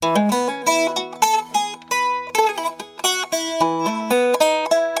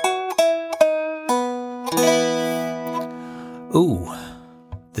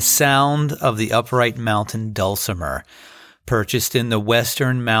sound of the upright mountain dulcimer, purchased in the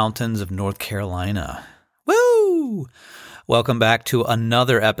western mountains of North Carolina. Woo! Welcome back to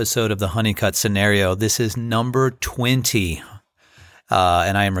another episode of the Honeycut Scenario. This is number 20,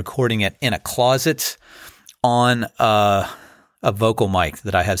 and I am recording it in a closet on a vocal mic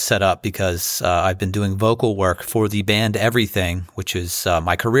that I have set up because I've been doing vocal work for the band Everything, which is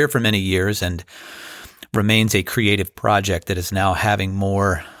my career for many years and remains a creative project that is now having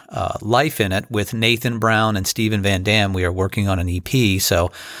more life in it. With Nathan Brown and Stephen Van Dam, we are working on an EP, so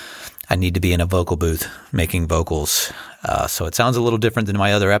I need to be in a vocal booth making vocals. So it sounds a little different than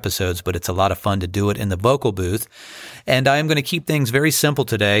my other episodes, but it's a lot of fun to do it in the vocal booth. And I am going to keep things very simple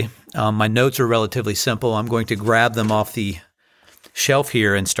today. My notes are relatively simple. I'm going to grab them off the shelf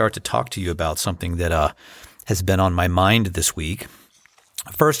here and start to talk to you about something that has been on my mind this week.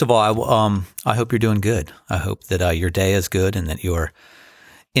 First of all, I hope you're doing good. I hope that your day is good and that you're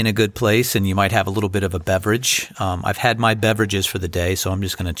in a good place and you might have a little bit of a beverage. I've had my beverages for the day, so I'm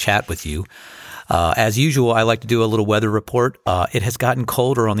just going to chat with you. As usual, I like to do a little weather report. It has gotten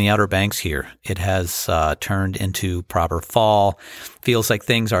colder on the Outer Banks here. It has turned into proper fall. Feels like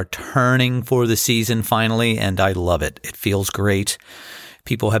things are turning for the season finally, and I love it. It feels great.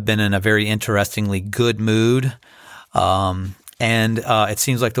 People have been in a very interestingly good mood. And it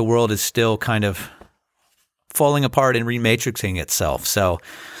seems like the world is still kind of falling apart and rematrixing itself. So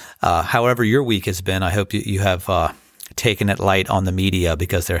however your week has been, I hope you have taken it light on the media,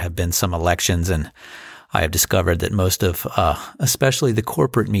 because there have been some elections, and I have discovered that most of, especially the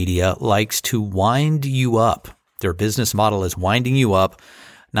corporate media, likes to wind you up. Their business model is winding you up,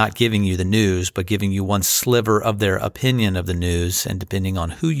 not giving you the news, but giving you one sliver of their opinion of the news. And depending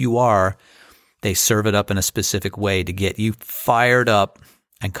on who you are, they serve it up in a specific way to get you fired up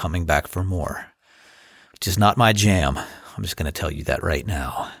and coming back for more, which is not my jam. I'm just going to tell you that right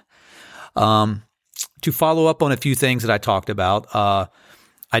now. To follow up on a few things that I talked about,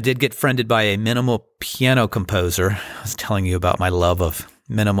 I did get friended by a minimal piano composer. I was telling you about my love of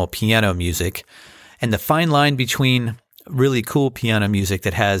minimal piano music and the fine line between really cool piano music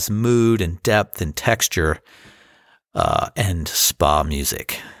that has mood and depth and texture and spa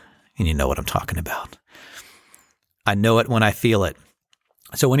music. And you know what I'm talking about. I know it when I feel it.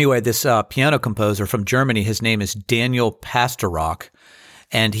 So anyway, this piano composer from Germany, his name is Daniel Pasterrock,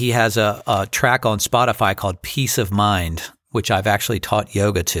 and he has a track on Spotify called Peace of Mind, which I've actually taught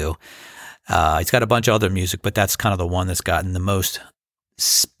yoga to. He's got a bunch of other music, but that's kind of the one that's gotten the most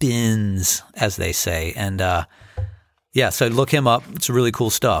spins, as they say. And so look him up. It's really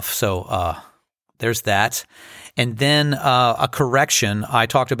cool stuff. So there's that. And then a correction, I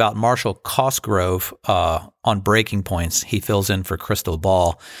talked about Marshall Cosgrove on Breaking Points. He fills in for Crystal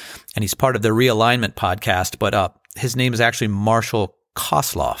Ball, and he's part of the Realignment podcast, but his name is actually Marshall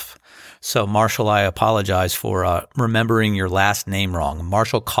Kosloff. So Marshall, I apologize for remembering your last name wrong.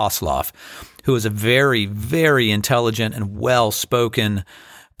 Marshall Kosloff, who is a very, very intelligent and well-spoken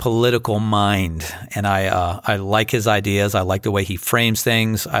political mind, and I like his ideas. I like the way he frames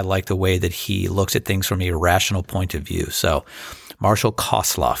things. I like the way that he looks at things from a rational point of view. So Marshall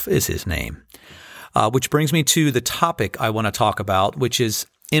Kosloff is his name, which brings me to the topic I want to talk about, which is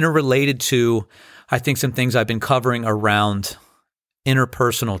interrelated to, I think, some things I've been covering around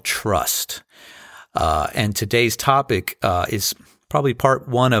interpersonal trust. And today's topic is probably part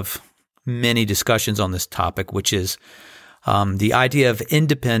one of many discussions on this topic, which is the idea of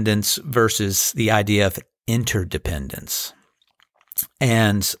independence versus the idea of interdependence.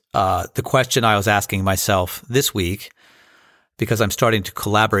 And the question I was asking myself this week, because I'm starting to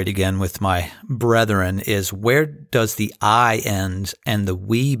collaborate again with my brethren, is where does the I end and the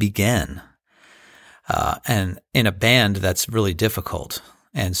we begin? And in a band, that's really difficult.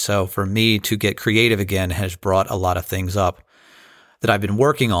 And so for me to get creative again has brought a lot of things up that I've been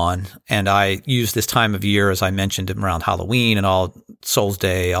working on. And I use this time of year, as I mentioned, around Halloween and All Souls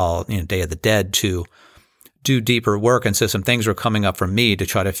Day, Day of the Dead, to do deeper work. And so some things were coming up for me to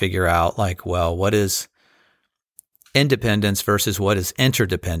try to figure out, like, well, what is independence versus what is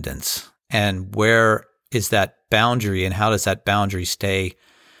interdependence? And where is that boundary, and how does that boundary stay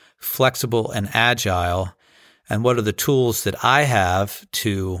flexible and agile? And what are the tools that I have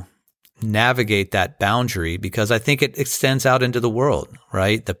to navigate that boundary? Because I think it extends out into the world,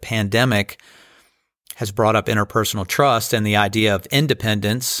 right? The pandemic has brought up interpersonal trust and the idea of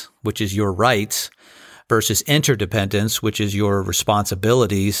independence, which is your rights, versus interdependence, which is your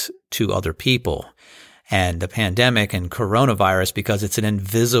responsibilities to other people. And the pandemic and coronavirus, because it's an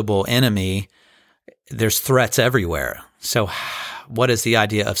invisible enemy, there's threats everywhere. So what is the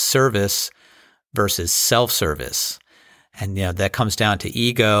idea of service versus self-service? And, that comes down to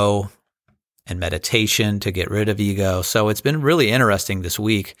ego and meditation to get rid of ego. So it's been really interesting this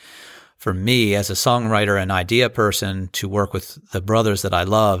week for me as a songwriter and idea person to work with the brothers that I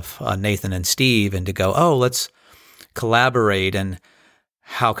love, Nathan and Steve, and to go, let's collaborate. And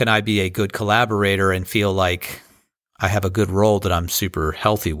how can I be a good collaborator and feel like I have a good role that I'm super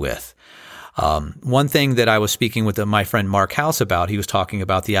healthy with? One thing that I was speaking with my friend Mark House about, he was talking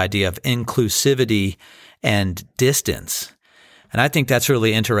about the idea of inclusivity and distance. And I think that's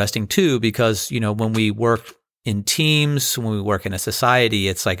really interesting too, because, when we work in teams, when we work in a society,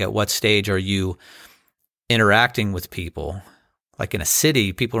 it's like, at what stage are you interacting with people? Like in a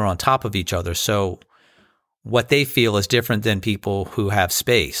city, people are on top of each other. So what they feel is different than people who have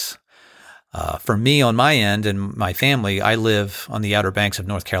space. For me, on my end and my family, I live on the Outer Banks of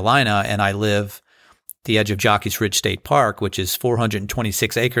North Carolina, and I live the edge of Jockey's Ridge State Park, which is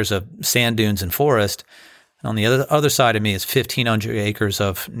 426 acres of sand dunes and forest. And on the other side of me is 1,500 acres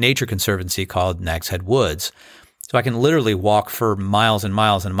of nature conservancy called Nag's Head Woods. So I can literally walk for miles and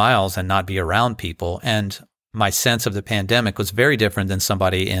miles and miles and not be around people. And my sense of the pandemic was very different than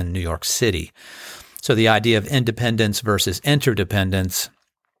somebody in New York City. So the idea of independence versus interdependence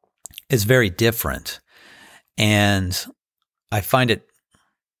is very different. And I find it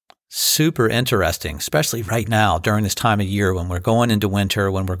super interesting, especially right now during this time of year when we're going into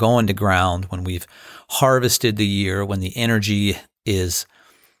winter, when we're going to ground, when we've harvested the year, when the energy is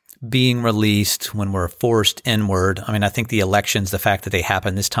being released, when we're forced inward. I mean, I think the elections, the fact that they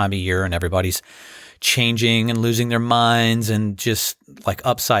happen this time of year and everybody's changing and losing their minds and just like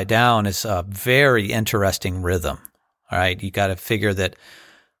upside down is a very interesting rhythm. All right. You got to figure that.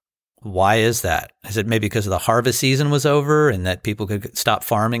 Why is that? Is it maybe because the harvest season was over and that people could stop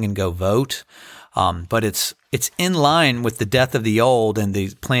farming and go vote? But it's in line with the death of the old and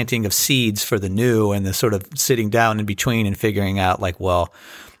the planting of seeds for the new, and the sort of sitting down in between and figuring out like, well,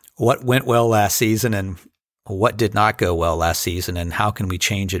 what went well last season and what did not go well last season, and how can we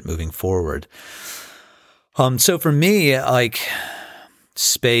change it moving forward? So for me, like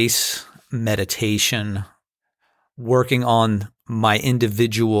space, meditation, working on my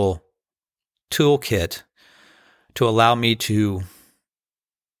individual toolkit to allow me to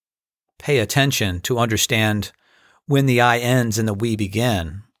pay attention, to understand when the I ends and the we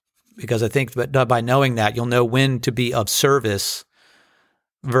begin. Because I think that by knowing that, you'll know when to be of service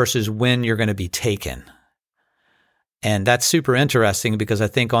versus when you're going to be taken. And that's super interesting, because I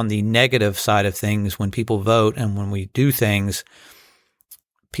think on the negative side of things, when people vote and when we do things,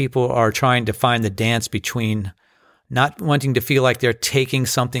 people are trying to find the dance between not wanting to feel like they're taking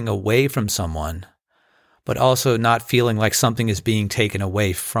something away from someone, but also not feeling like something is being taken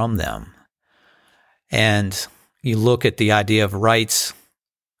away from them. And you look at the idea of rights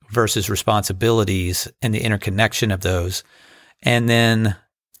versus responsibilities and the interconnection of those, and then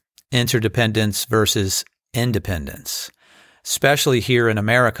interdependence versus independence, especially here in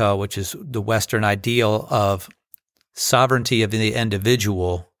America, which is the Western ideal of sovereignty of the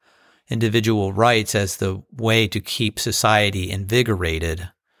individual rights as the way to keep society invigorated,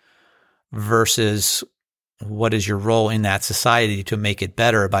 versus what is your role in that society to make it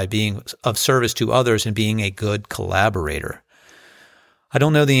better by being of service to others and being a good collaborator. I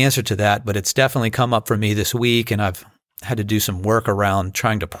don't know the answer to that, but it's definitely come up for me this week, and I've had to do some work around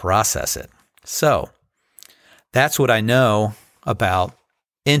trying to process it. So that's what I know about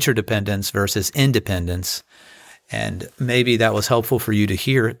interdependence versus independence. And maybe that was helpful for you to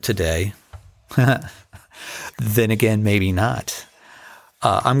hear today. Then again, maybe not.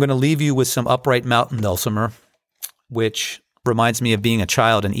 I'm going to leave you with some upright mountain dulcimer, which reminds me of being a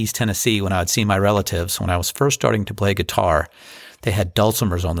child in East Tennessee when I would see my relatives. When I was first starting to play guitar, they had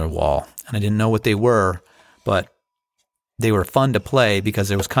dulcimers on their wall. And I didn't know what they were, but they were fun to play because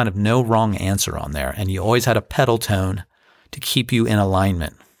there was kind of no wrong answer on there. And you always had a pedal tone to keep you in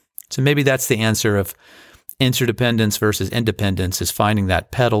alignment. So maybe that's the answer of interdependence versus independence, is finding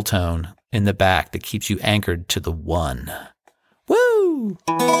that pedal tone in the back that keeps you anchored to the one. Woo!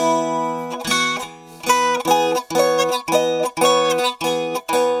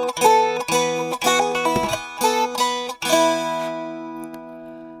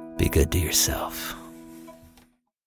 Be good to yourself.